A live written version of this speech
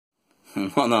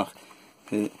Nach.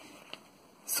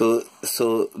 So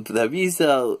the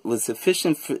Rizal was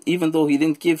sufficient for, even though he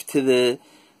didn't give to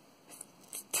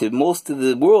most of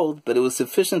the world, but it was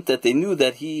sufficient that they knew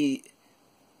that he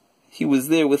was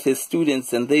there with his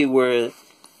students, and they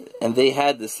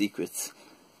had the secrets.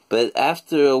 But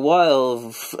after a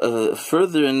while,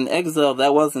 further in exile,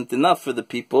 that wasn't enough for the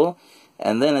people,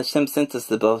 and then Hashem sent us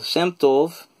the Baal Shem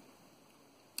Tov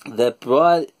that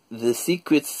brought the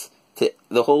secrets to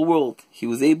the whole world. He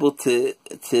was able to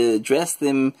address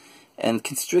them and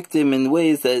constrict them in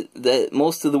ways that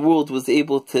most of the world was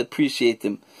able to appreciate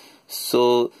them.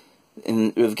 So,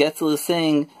 Reb Getzel is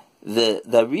saying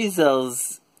that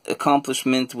Rizal's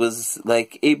accomplishment was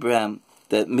like Abraham,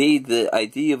 that made the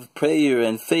idea of prayer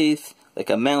and faith like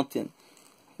a mountain.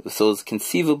 So it was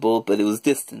conceivable, but it was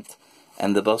distant.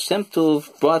 And the Baal Shem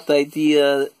Tov brought the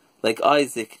idea like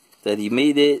Isaac, that he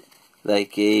made it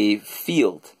like a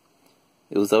field.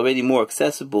 It was already more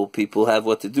accessible. People have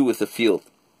what to do with a field.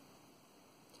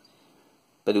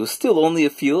 But it was still only a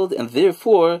field, and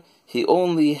therefore he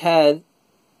only had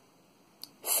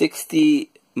 60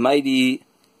 mighty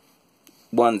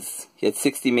ones. He had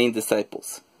 60 main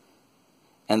disciples.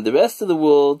 And the rest of the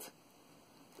world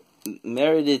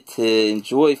merited to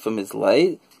enjoy from his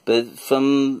light, but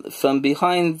from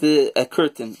behind a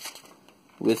curtain,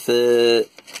 with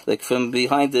like from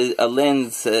behind a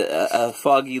lens, a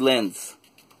foggy lens.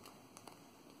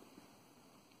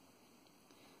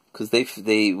 Because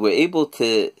they were able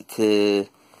to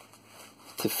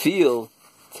feel,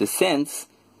 to sense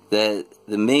that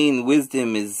the main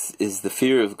wisdom is the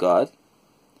fear of God,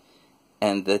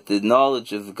 and that the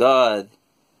knowledge of God,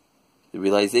 the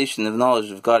realization of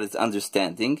knowledge of God, is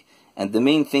understanding, and the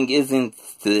main thing isn't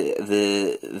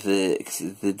the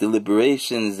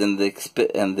deliberations and the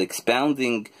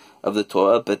expounding of the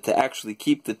Torah, but to actually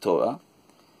keep the Torah.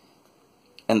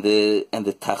 And the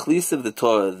tachlis of the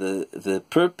Torah, the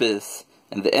purpose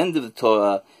and the end of the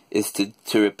Torah is to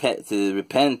repent,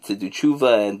 to do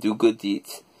tshuva and do good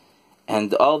deeds.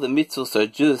 And all the mitzvos are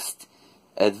just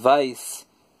advice,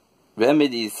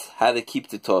 remedies, how to keep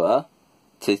the Torah,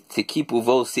 to keep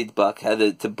uvo sidbak, how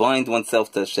to bind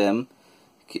oneself to Hashem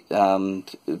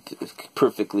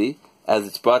perfectly, as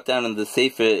it's brought down in the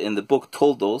Sefer, in the book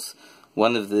Toldos,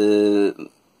 one of the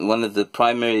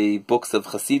primary books of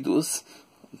Hasidus,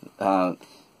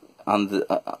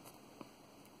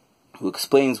 who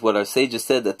explains what our sages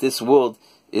said, that this world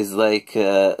is like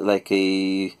a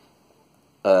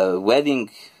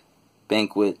wedding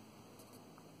banquet.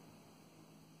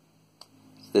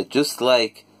 That just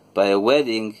like by a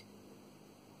wedding,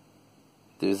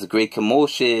 there's a great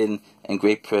commotion and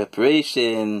great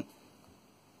preparation,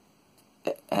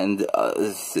 and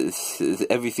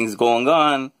everything's going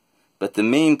on, but the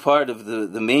main part of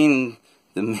the main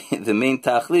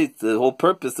tachlit, the whole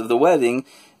purpose of the wedding,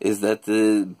 is that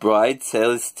the bride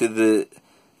says to the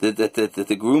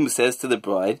groom says to the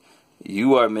bride,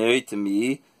 "You are married to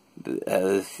me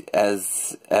as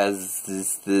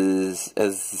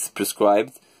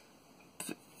prescribed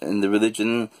in the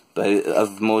religion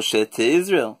of Moshe to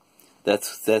Israel."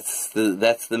 That's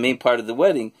the main part of the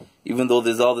wedding. Even though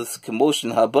there's all this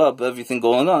commotion, habab, everything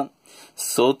going on,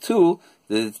 so too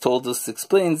the Toldos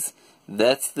explains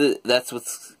that's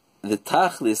what's the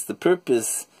tachlis, the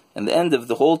purpose and the end of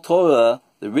the whole Torah,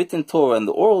 the written Torah and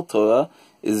the oral Torah,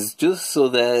 is just so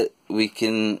that we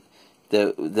can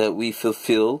that we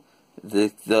fulfill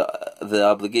the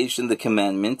obligation, the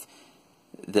commandment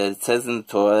that it says in the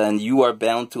Torah, and you are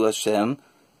bound to Hashem,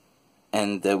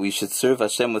 and that we should serve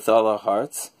Hashem with all our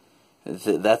hearts.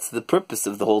 That's the purpose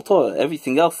of the whole Torah.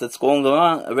 Everything else that's going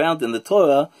around in the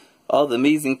Torah, all the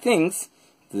amazing things,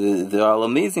 they're all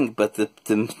amazing, but the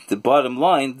bottom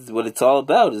line, what it's all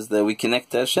about, is that we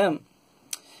connect to Hashem.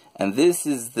 And this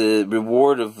is the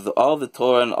reward of all the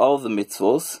Torah and all the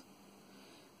mitzvos,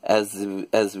 as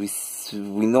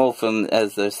we know from,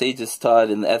 as our sages taught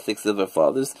in the ethics of our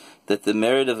fathers, that the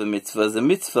merit of a mitzvah is a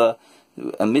mitzvah.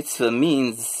 A mitzvah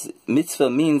means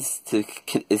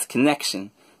is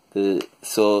connection.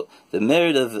 So the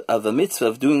merit of a mitzvah,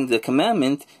 of doing the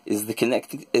commandment, is a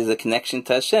connection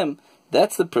to Hashem.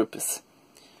 That's the purpose.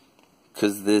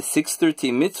 Because the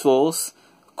 613 mitzvos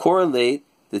correlate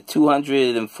the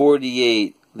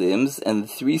 248 limbs and the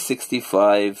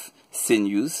 365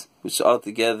 sinews, which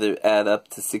altogether add up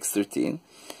to 613.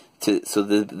 So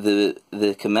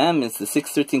the commandments, the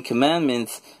 613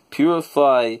 commandments,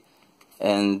 purify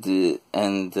and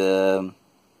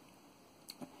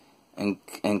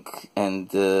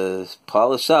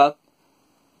polish up.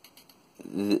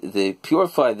 They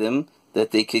purify them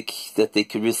that they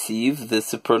could receive the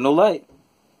supernal light.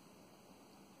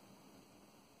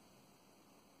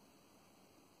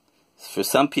 For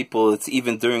some people, it's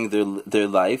even during their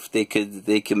life they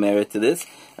could merit to this,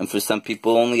 and for some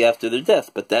people only after their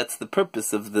death. But that's the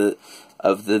purpose of the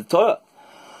Torah.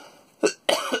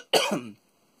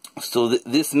 So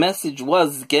this message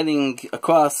was getting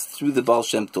across through the Baal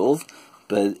Shem Tov,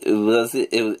 but it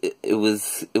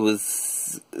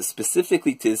was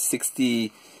specifically to his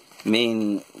 60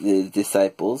 main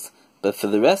disciples. But for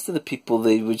the rest of the people,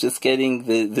 they were just getting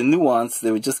the nuance.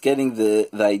 They were just getting the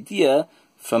idea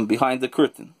from behind the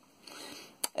curtain.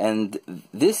 And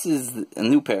this is a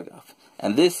new paragraph.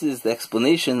 And this is the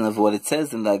explanation of what it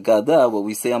says in the Haggadah, what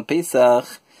we say on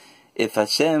Pesach. If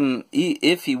Hashem,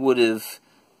 if He would have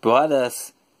brought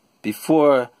us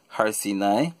before Har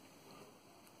Sinai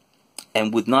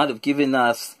and would not have given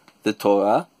us the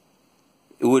Torah,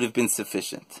 it would have been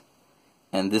sufficient.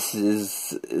 And this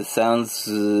sounds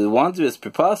wondrous,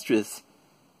 preposterous.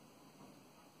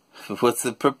 What's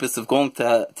the purpose of going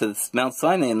to Mount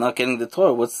Sinai and not getting the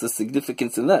Torah? What's the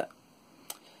significance in that?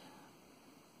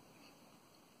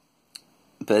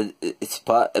 But this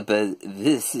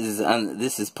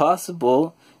is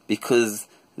possible because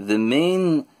the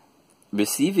main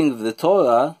receiving of the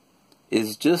Torah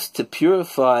is just to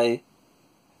purify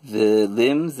the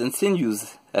limbs and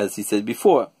sinews, as he said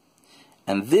before.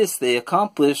 And this they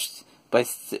accomplished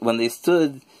when they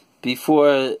stood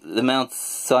before the Mount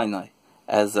Sinai,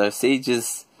 as our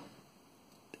sages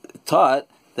taught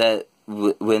that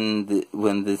when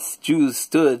the Jews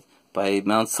stood by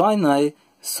Mount Sinai,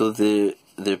 so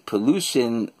their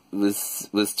pollution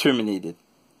was terminated.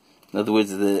 In other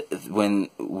words, when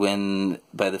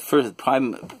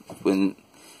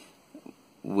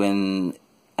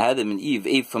Adam and Eve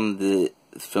ate from the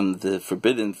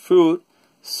forbidden fruit,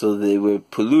 so they were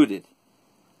polluted,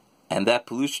 and that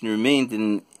pollution remained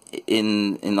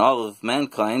in all of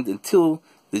mankind until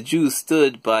the Jews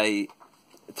stood to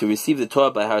receive the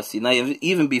Torah by Har Sinai.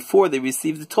 Even before they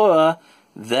received the Torah,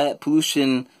 that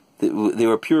pollution, they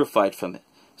were purified from it.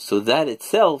 So that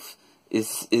itself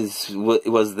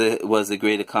was a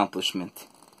great accomplishment,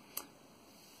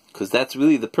 because that's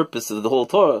really the purpose of the whole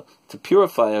Torah, to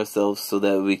purify ourselves so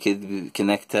that we could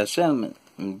connect to Hashem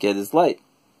and get His light.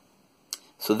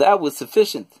 So that was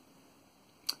sufficient.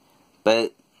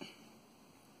 But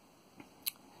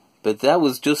that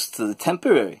was just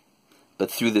temporary.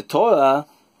 But through the Torah,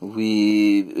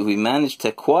 we managed to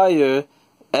acquire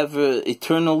ever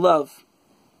eternal love,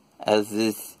 as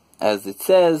it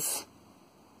says.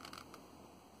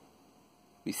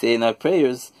 We say in our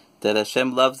prayers that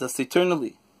Hashem loves us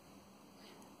eternally.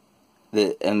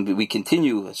 And we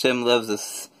continue, Hashem loves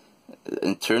us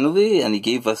eternally, and He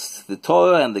gave us the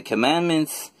Torah and the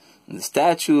commandments and the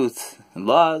statutes and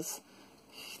laws.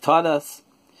 He taught us.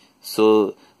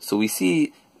 So we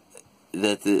see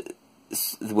that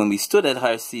when we stood at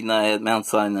Har Sinai, at Mount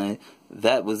Sinai,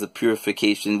 that was a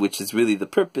purification, which is really the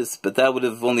purpose, but that would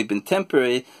have only been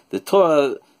temporary. The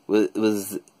Torah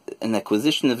was an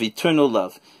acquisition of eternal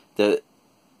love.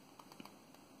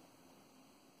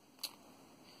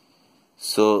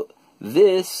 So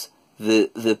this,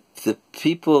 the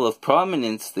people of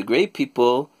prominence, the great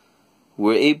people,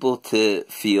 were able to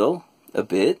feel a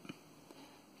bit,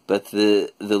 but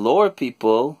the lower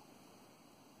people,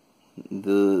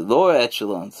 the lower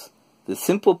echelons, the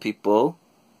simple people,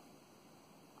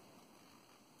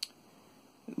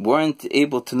 weren't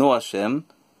able to know Hashem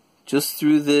just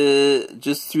through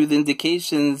the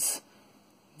indications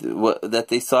that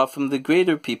they saw from the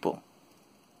greater people,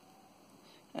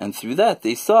 and through that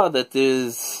they saw that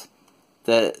there's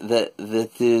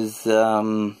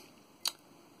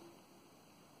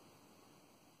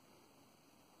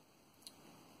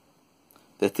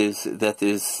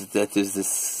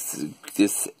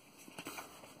this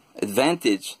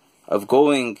advantage of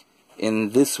going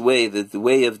in this way, the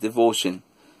way of devotion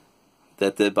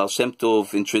that the Baal Shem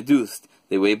Tov introduced.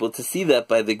 They were able to see that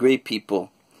by the great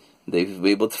people. They were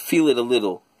able to feel it a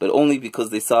little, but only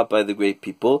because they saw it by the great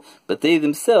people. But they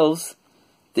themselves,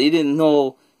 they didn't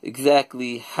know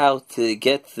exactly how to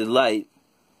get the light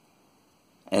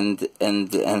and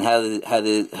how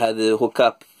to hook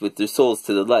up with their souls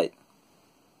to the light.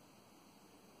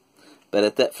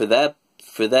 But for that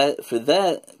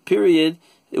period,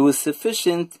 it was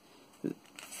sufficient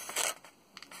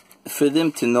for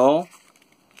them to know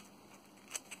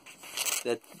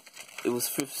that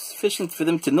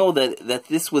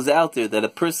this was out there, that a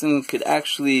person could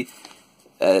actually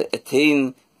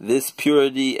attain this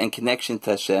purity and connection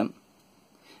to Hashem.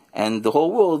 And the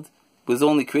whole world was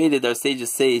only created, our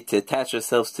sages say, to attach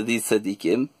ourselves to these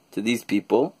tzaddikim, to these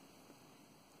people,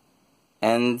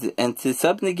 and to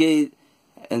subnegate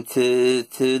and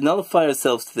to nullify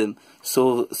ourselves to them.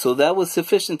 So that was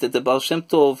sufficient, that the Baal Shem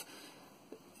Tov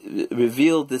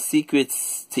revealed the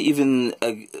secrets to even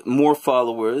more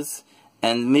followers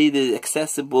and made it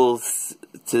accessible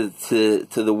to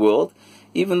the world,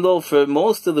 even though for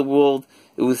most of the world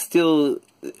it was still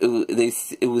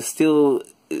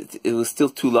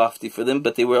too lofty for them,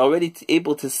 but they were already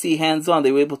able to see hands-on.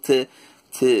 They were able to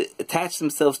attach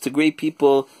themselves to great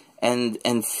people and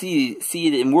see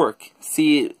it in work,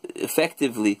 see it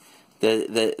effectively,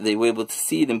 that they were able to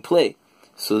see it in play.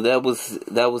 So that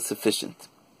was sufficient.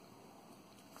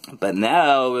 But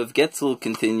now Reb Getzel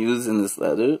continues in this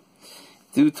letter,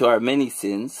 due to our many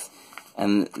sins,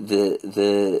 and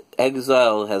the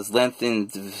exile has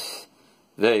lengthened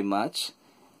very much,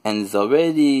 and is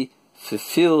already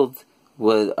fulfilled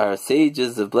what our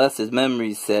sages of blessed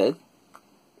memory said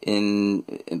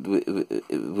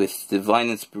with divine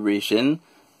inspiration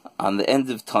on the end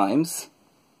of times.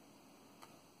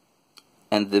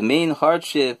 And the main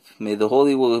hardship, may the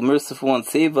Holy Merciful One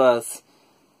save us,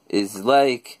 is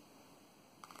like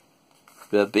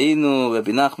Rabbi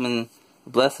Nachman,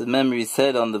 blessed memory,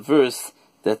 said on the verse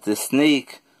that the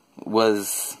snake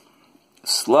was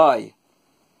sly,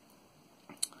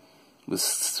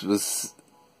 was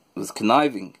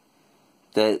conniving,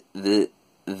 that the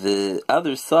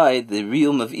other side, the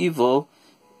realm of evil,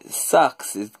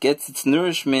 sucks. It gets its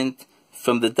nourishment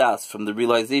from the das, from the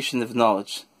realization of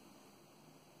knowledge.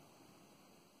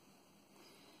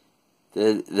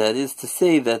 That is to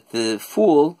say that the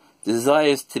fool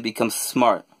desires to become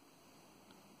smart.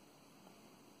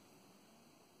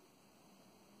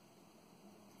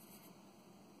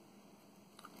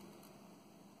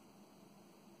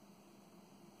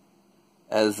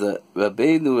 As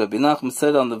Rabbi Nachman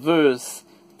said on the verse,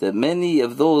 that many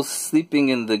of those sleeping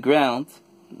in the ground,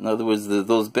 in other words,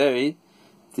 those buried,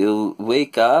 they'll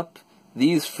wake up,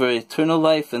 these for eternal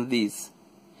life, and these.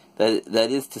 That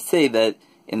is to say that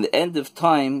in the end of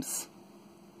times,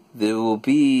 they'll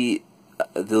bequeath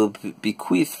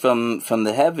from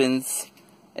the heavens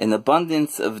an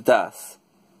abundance of das,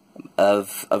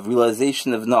 of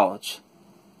realization of knowledge.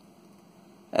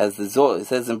 As the Zohar, it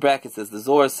says in brackets, as the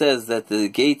Zohar says, that the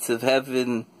gates of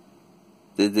heaven,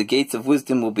 the gates of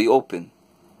wisdom will be open.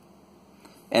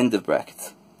 End of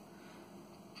brackets.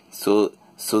 So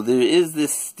there is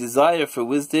this desire for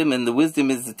wisdom, and the wisdom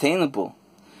is attainable.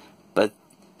 But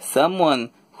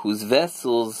someone whose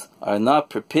vessels are not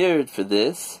prepared for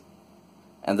this,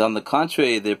 and on the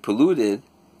contrary, they're polluted,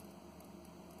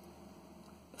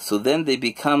 so then they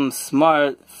become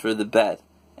smart for the bad,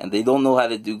 and they don't know how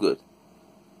to do good.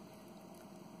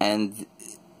 And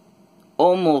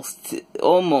almost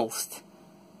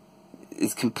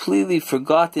is completely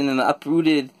forgotten and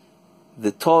uprooted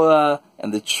the Torah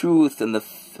and the truth and the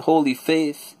holy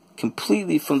faith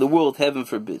completely from the world, heaven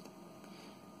forbid.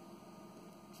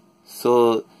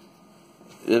 So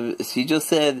he just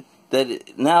said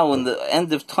that now in the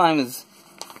end of times,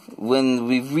 when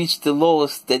we've reached the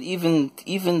lowest, that even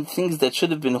things that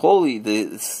should have been holy,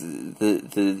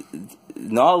 the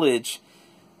knowledge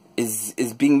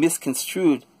is being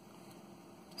misconstrued.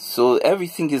 So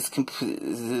everything is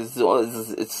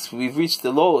we've reached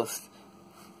the lowest.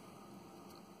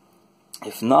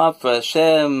 If not for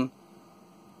Hashem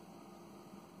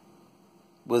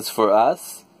was for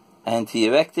us, and He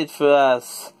erected for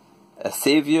us a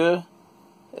Savior,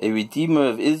 a Redeemer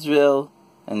of Israel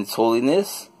and its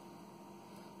holiness,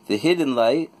 the hidden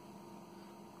light,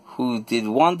 who did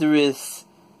wondrous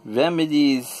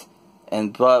remedies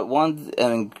and brought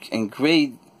and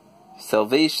great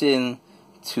salvation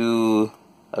to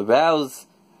arouse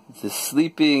the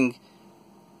sleeping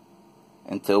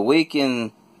and to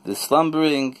awaken the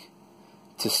slumbering,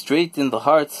 to straighten the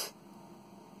hearts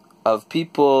of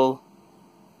people,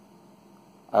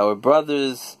 our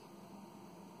brothers,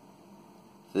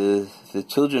 the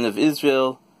children of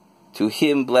Israel. To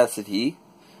Him blessed He,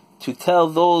 to tell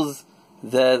those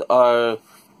that are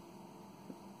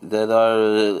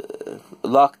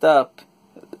locked up,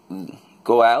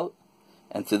 go out,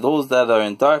 and to those that are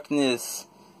in darkness,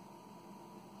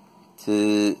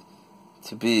 to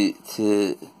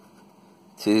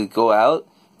go out,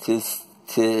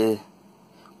 to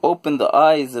open the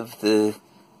eyes of the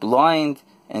blind,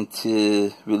 and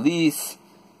to release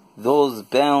those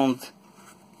bound,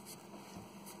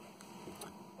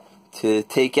 to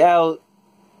take out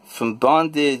from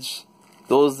bondage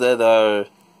those that are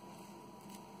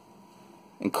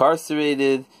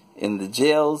incarcerated in the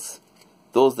jails,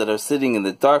 those that are sitting in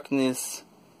the darkness,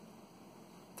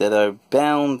 that are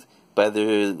bound by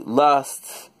their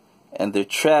lusts, and they're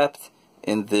trapped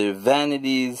in their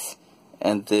vanities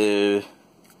and their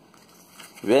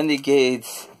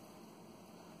renegades,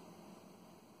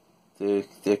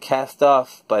 they're cast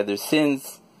off by their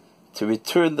sins, to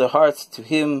return their hearts to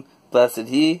Him, blessed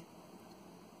He,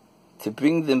 to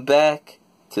bring them back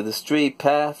to the straight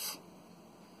path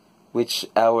which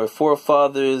our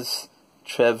forefathers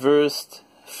traversed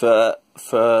for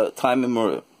time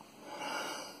immemorial.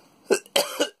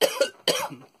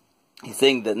 He's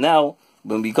saying that now,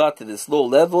 when we got to this low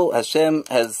level, Hashem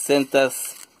has sent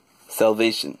us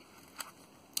salvation.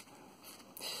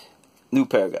 New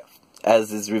paragraph.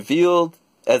 As is revealed,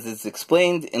 as is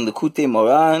explained in the Likutei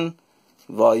Moran,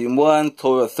 Volume 1,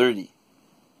 Torah 30.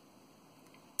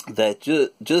 That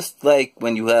just like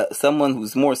when you have someone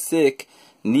who's more sick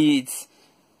needs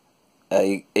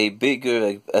a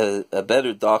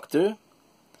better doctor,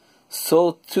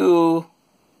 so too,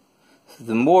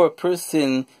 the more a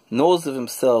person knows of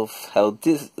himself, how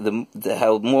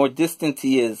more distant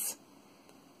he is,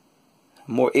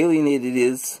 more alienated he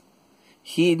is,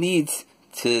 he needs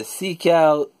to seek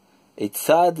out a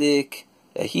tzaddik,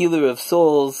 a healer of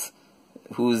souls,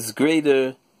 who's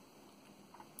greater,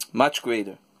 much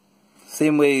greater.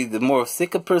 Same way, the more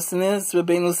sick a person is,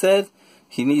 Rabbeinu said,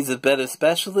 he needs a better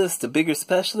specialist, a bigger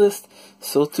specialist.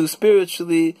 So too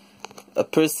spiritually, a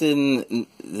person,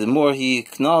 the more he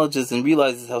acknowledges and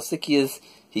realizes how sick he is,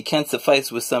 he can't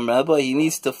suffice with some rabbi. He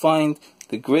needs to find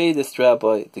the greatest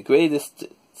rabbi, the greatest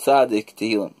tzaddik to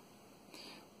heal him.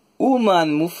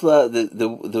 Uman mufla,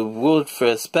 the word for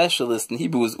a specialist in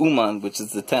Hebrew is uman, which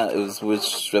is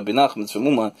which Rabbi Nachman is from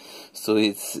Uman. So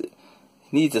he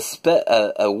needs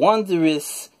a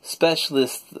wondrous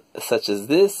specialist such as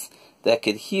this that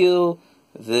could heal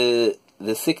the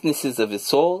sicknesses of his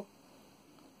soul.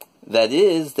 That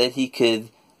is, that he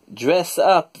could dress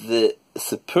up the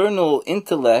supernal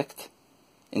intellect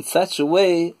in such a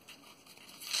way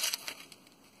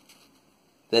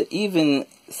that even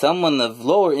someone of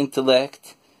lower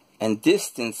intellect and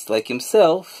distance like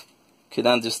himself could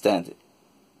understand it.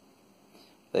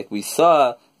 Like we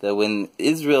saw that when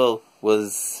Israel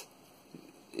was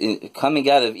coming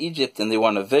out of Egypt and they were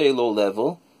on a very low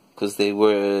level, because they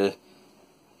were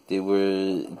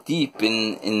deep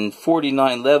in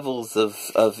 49 levels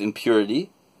of impurity,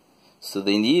 so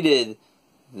they needed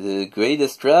the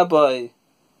greatest rabbi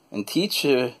and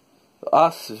teacher,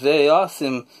 very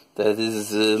awesome, that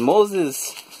is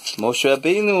Moses, Moshe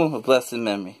Rabbeinu, of blessed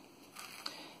memory.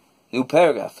 New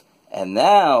paragraph. And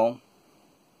now,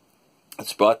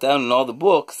 it's brought down in all the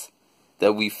books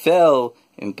that we fell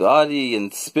in body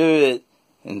and spirit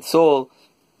and soul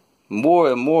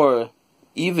more and more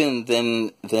even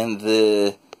than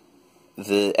the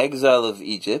exile of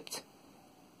Egypt,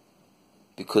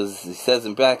 because it says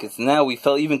in brackets, now we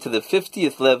fell even to the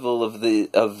 50th level of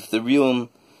the realm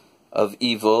of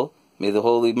evil. May the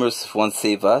Holy Merciful One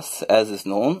save us, as is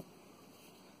known.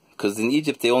 Because in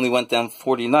Egypt they only went down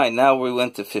 49, now we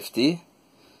went to 50.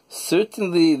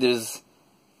 Certainly there's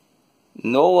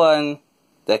no one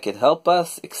that could help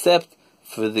us except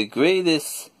for the great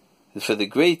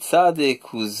tzaddik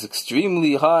who's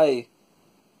extremely high,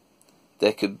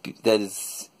 that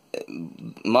is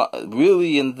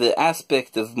really in the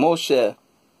aspect of Moshe,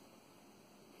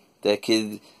 that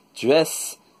could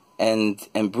dress and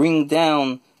bring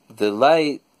down the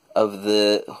light of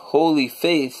the holy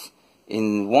faith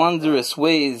in wondrous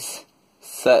ways,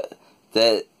 so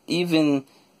that even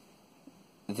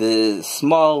the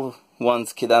small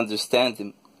ones could understand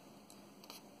him.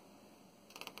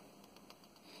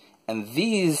 And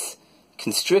these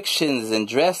constrictions and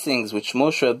dressings which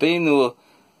Moshe Rabbeinu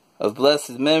of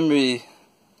blessed memory,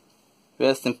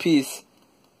 rest in peace,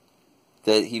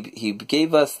 that he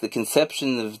gave us the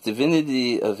conception of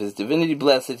divinity, of his divinity,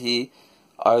 blessed he,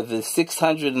 are the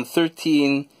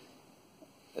 613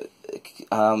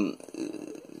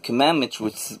 commandments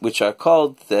which are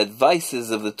called the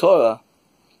advices of the Torah,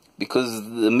 because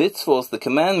the mitzvos, the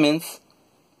commandments,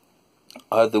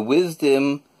 are the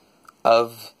wisdom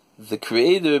of the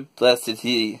Creator, blessed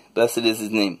is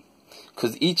his name.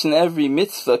 Because each and every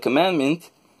mitzvah, commandment,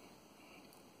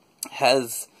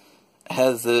 has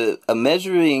a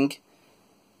measuring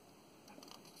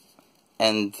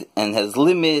and has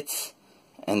limits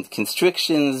and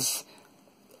constrictions,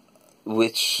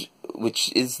 which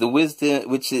is the wisdom,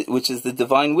 which is the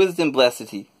divine wisdom, blessed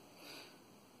he,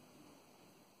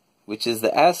 which is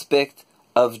the aspect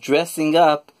of dressing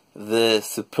up the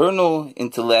supernal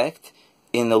intellect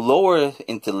in a lower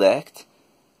intellect.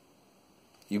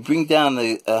 You bring down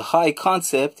a high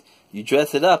concept, you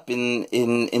dress it up in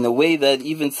a way that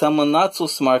even someone not so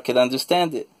smart can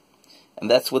understand it. And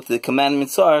that's what the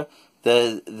commandments are,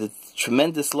 the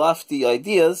tremendous lofty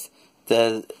ideas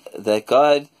that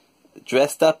God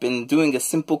dressed up in doing a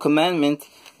simple commandment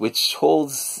which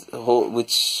holds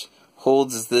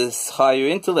this higher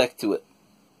intellect to it.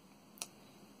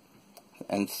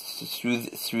 And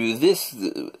through this,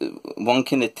 one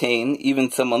can attain,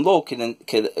 even someone low can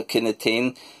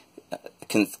attain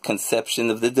conception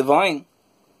of the divine.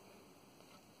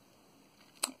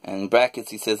 And in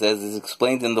brackets he says, as is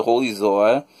explained in the Holy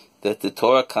Zohar, that the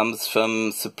Torah comes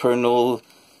from supernal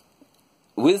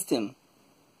wisdom.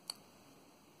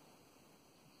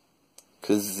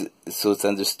 So it's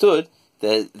understood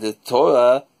that the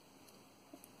Torah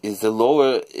is a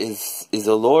lower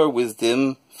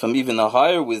wisdom from even a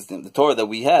higher wisdom. The Torah that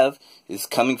we have is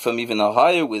coming from even a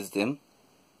higher wisdom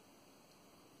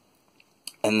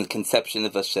and the conception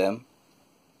of Hashem.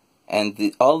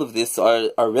 And all of this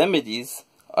are remedies,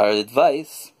 our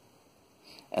advice,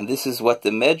 and this is what the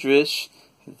Medrash,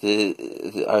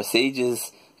 our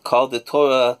sages, call the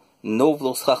Torah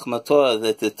Novlos Chachma Torah.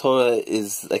 That the Torah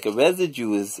is like a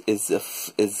residue, is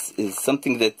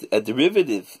something that a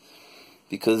derivative,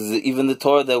 because even the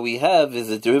Torah that we have is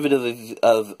a derivative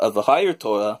of a higher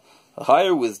Torah, a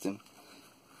higher wisdom,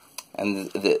 and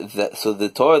so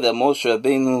the Torah that Moshe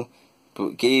Rabbeinu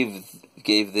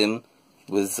gave them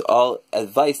was all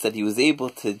advice that he was able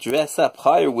to dress up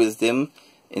higher wisdom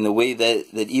in a way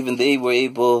that even they were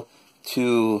able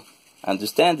to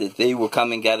understand it. They were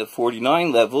coming out of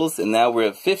 49 levels, and now we're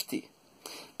at 50.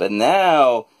 But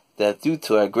now that due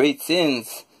to our great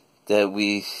sins that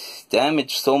we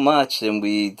damaged so much and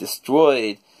we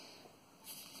destroyed,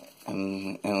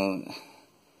 and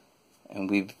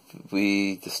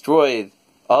we destroyed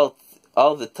all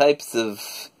the types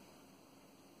of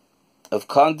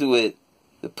conduit,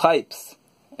 the pipes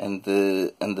and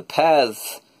the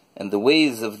paths and the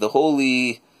ways of the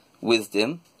holy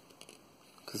wisdom,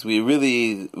 because we're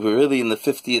really in the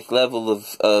 50th level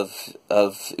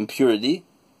of impurity.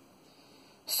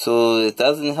 So it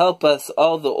doesn't help us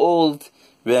all the old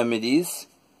remedies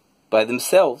by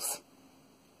themselves.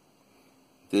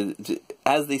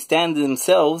 As they stand in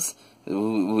themselves,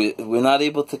 we're not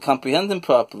able to comprehend them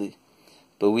properly.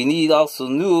 But we need also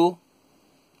new,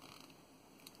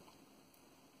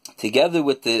 together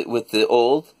with the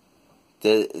old,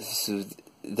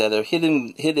 that are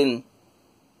hidden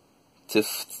to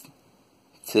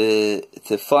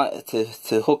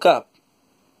hook up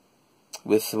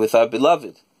with our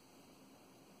beloved,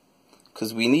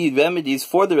 because we need remedies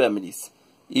for the remedies,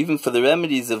 even for the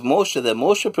remedies of Moshe that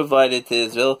Moshe provided to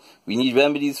Israel. We need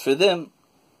remedies for them.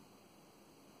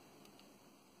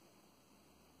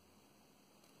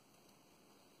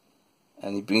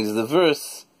 And he brings the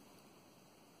verse,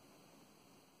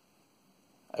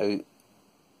 I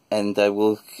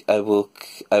will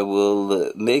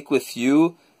make with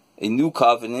you a new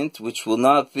covenant which will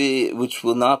not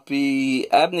be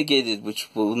abnegated, which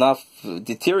will not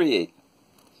deteriorate.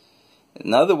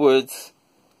 In other words,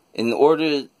 in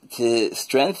order to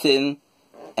strengthen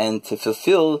and to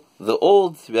fulfill the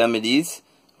old remedies,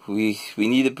 we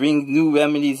need to bring new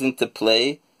remedies into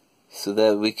play, so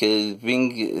that we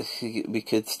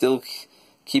could still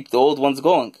keep the old ones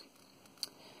going.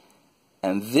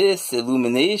 And this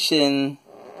illumination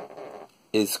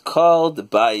is called the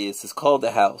bayis, is called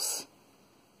the house,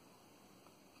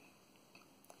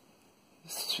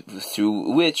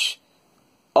 through which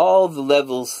all the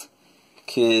levels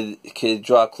could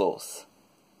draw close.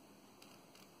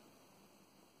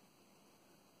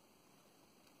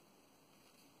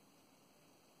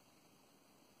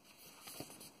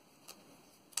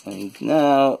 And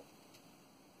now,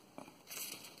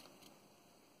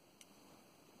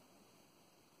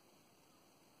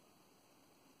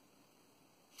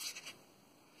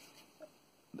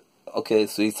 okay,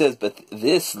 so he says, but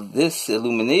this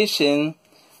illumination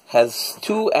has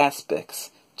two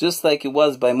aspects, just like it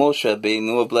was by Moshe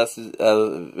Rabbeinu,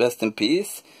 rest in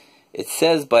peace. It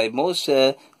says by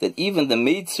Moshe that even the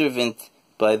maidservant,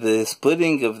 by the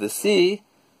splitting of the sea,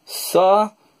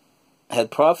 had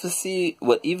prophecy,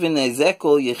 what even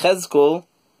Yechezkel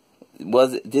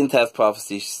didn't have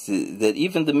prophecy, that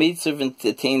even the maidservant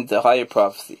attained a higher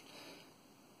prophecy.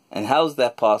 And how is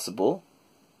that possible?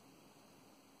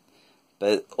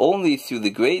 But only through the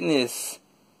greatness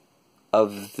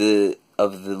of the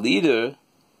leader,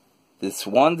 this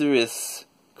wondrous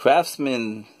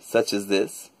craftsman such as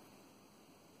this.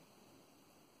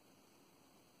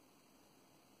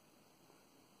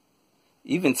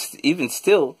 Even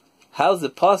still, how is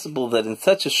it possible that in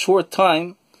such a short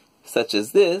time, such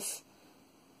as this,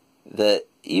 that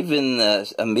even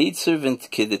a maidservant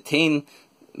could attain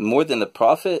more than a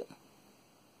prophet?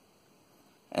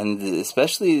 And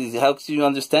especially, how could you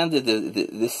understand that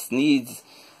this needs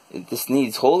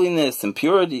holiness and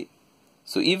purity?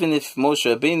 So even if Moshe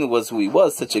Rabbeinu was who he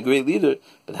was, such a great leader,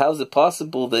 but how is it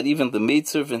possible that even the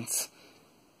maidservants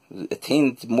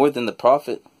attained more than the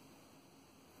prophet?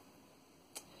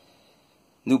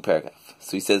 New paragraph.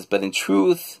 So he says, but in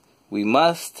truth, we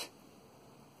must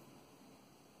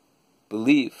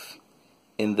believe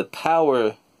in the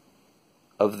power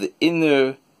of the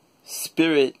inner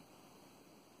spirit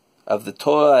of the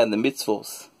Torah and the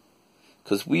mitzvos,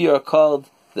 because we are called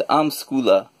the Am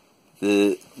Skula,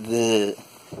 the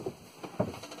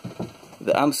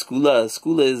Am Skula.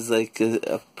 Skula is like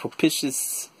a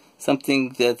propitious,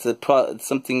 something that's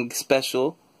something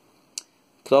special.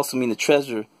 It could also mean a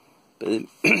treasure, but it,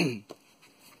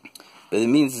 but it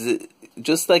means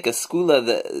just like a skula,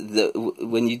 that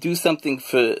when you do something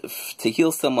to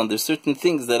heal someone, there's certain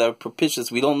things that are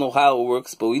propitious. We don't know how it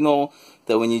works, but we know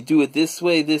that when you do it this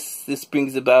way, this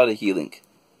brings about a healing.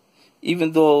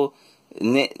 Even though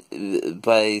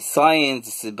by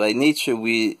science, by nature,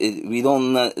 we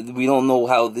don't know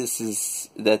how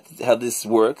this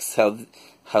works,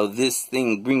 how this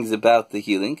thing brings about the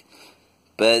healing,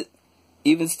 but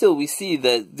even still, we see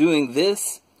that doing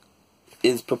this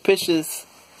is propitious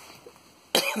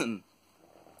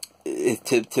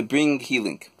to bring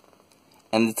healing,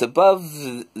 and it's above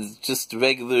just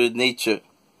regular nature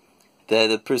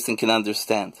that a person can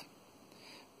understand.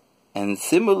 And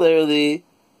similarly,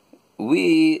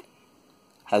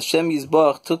 Hashem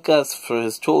Yisbarach took us for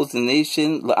His chosen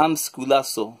nation, La'am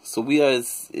Skulaso. So we are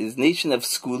His nation of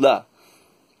Skula.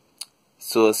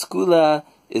 So a Skula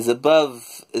is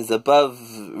above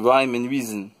rhyme and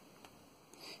reason,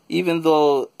 even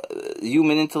though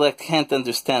human intellect can't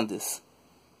understand this.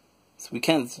 So we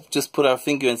can't just put our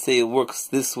finger and say it works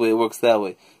this way, it works that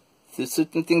way. There's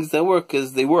certain things that work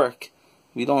as they work.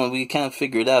 We can't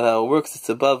figure it out how it works. It's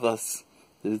above us.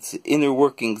 There's inner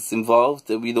workings involved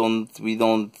that we don't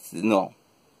know.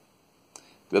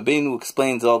 Rabbeinu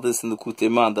explains all this in the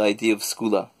Kuteman, the idea of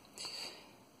skula.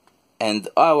 And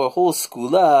our whole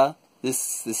skula,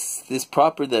 this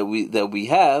proper that we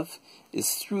have,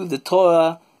 is through the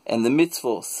Torah and the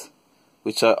mitzvos,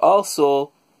 which are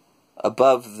also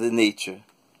above the nature,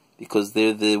 because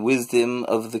they're the wisdom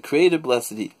of the Creator,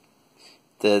 blessed He.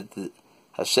 That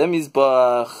Hashem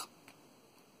Yisbarach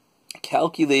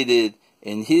calculated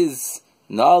in His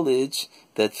knowledge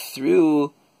that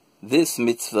through this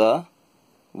mitzvah,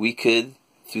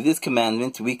 through this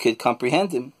commandment, we could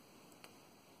comprehend Him.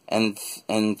 And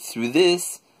through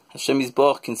this, Hashem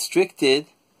Yisbarach constricted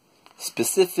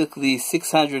specifically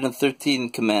 613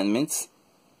 commandments,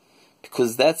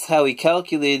 because that's how He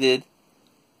calculated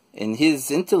in His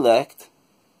intellect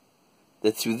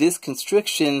that through this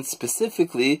constriction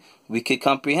specifically we could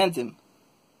comprehend Him.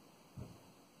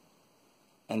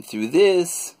 And through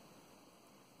this,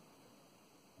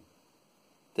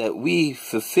 that we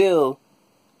fulfill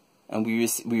and we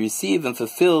receive and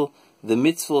fulfill the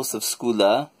mitzvos of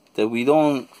skula, that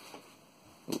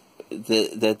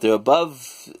they're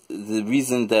above the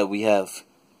reason that we have,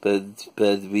 but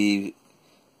we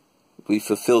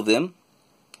fulfill them.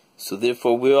 So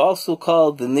therefore we're also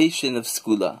called the nation of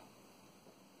skula.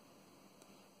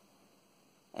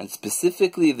 And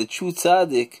specifically the true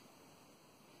tzaddik,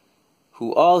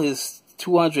 who all his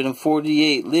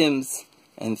 248 limbs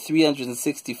and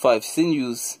 365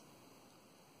 sinews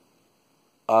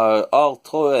are all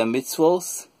Torah and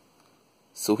mitzvos,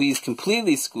 so he's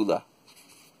completely skula.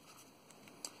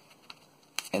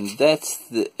 And that's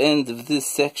the end of this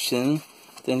section.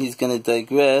 Then he's going to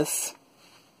digress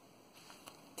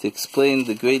to explain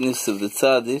the greatness of the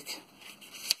tzaddik.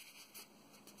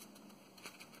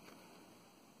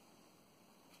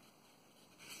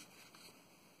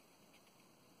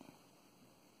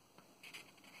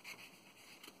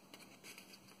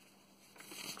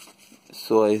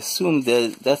 So I assume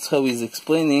that that's how he's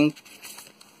explaining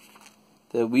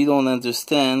that we don't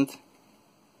understand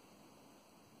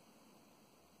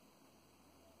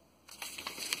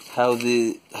how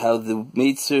the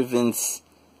maidservants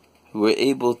were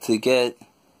able to get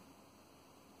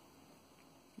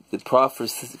the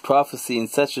prophecy in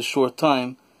such a short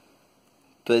time.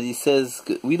 But he says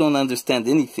we don't understand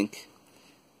anything.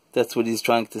 That's what he's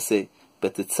trying to say.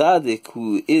 But the tzaddik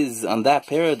who is on that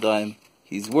paradigm,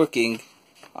 he's working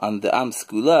on the Am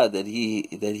Skula, that he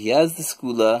has the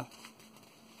Skula.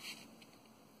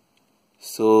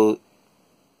 So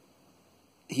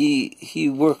he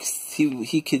works,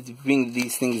 he could bring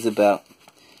these things about.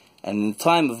 And in the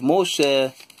time of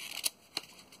Moshe,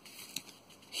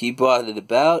 he brought it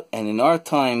about, and in our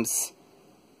times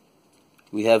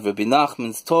we have Rabbi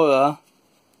Nachman's Torah,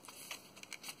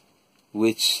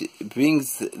 which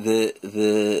brings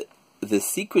the the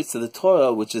secrets of the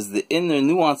Torah, which is the inner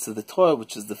nuance of the Torah,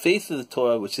 which is the faith of the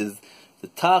Torah, which is the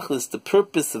tachlis, the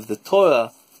purpose of the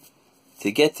Torah,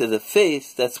 to get to the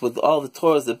faith. That's what all the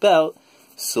Torah is about.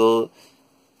 So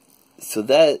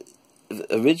that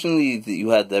originally you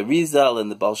had the Rizal and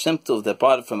the Baal Shem Tov that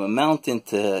brought it from a mountain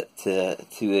to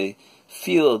a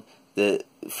field. That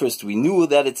first we knew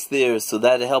that it's there, so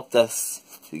that helped us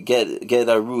get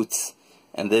our roots,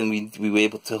 and then we were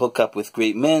able to hook up with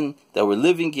great men that were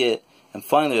living it, and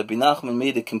finally Rabbi Nachman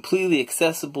made it completely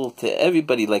accessible to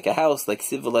everybody, like a house, like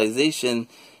civilization,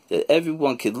 that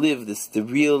everyone could live the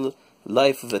real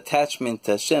life of attachment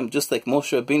to Hashem, just like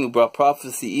Moshe Rabbeinu brought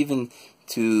prophecy even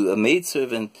to a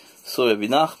maidservant. So Rabbi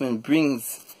Nachman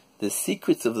brings the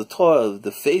secrets of the Torah,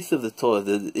 the faith of the Torah,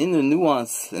 the inner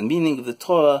nuance and meaning of the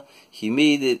Torah. He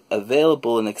made it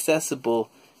available and accessible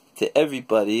to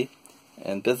everybody.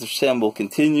 And Bez Hashem will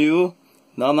continue.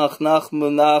 Nach,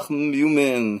 Nachma, Nach,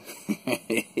 MeUman.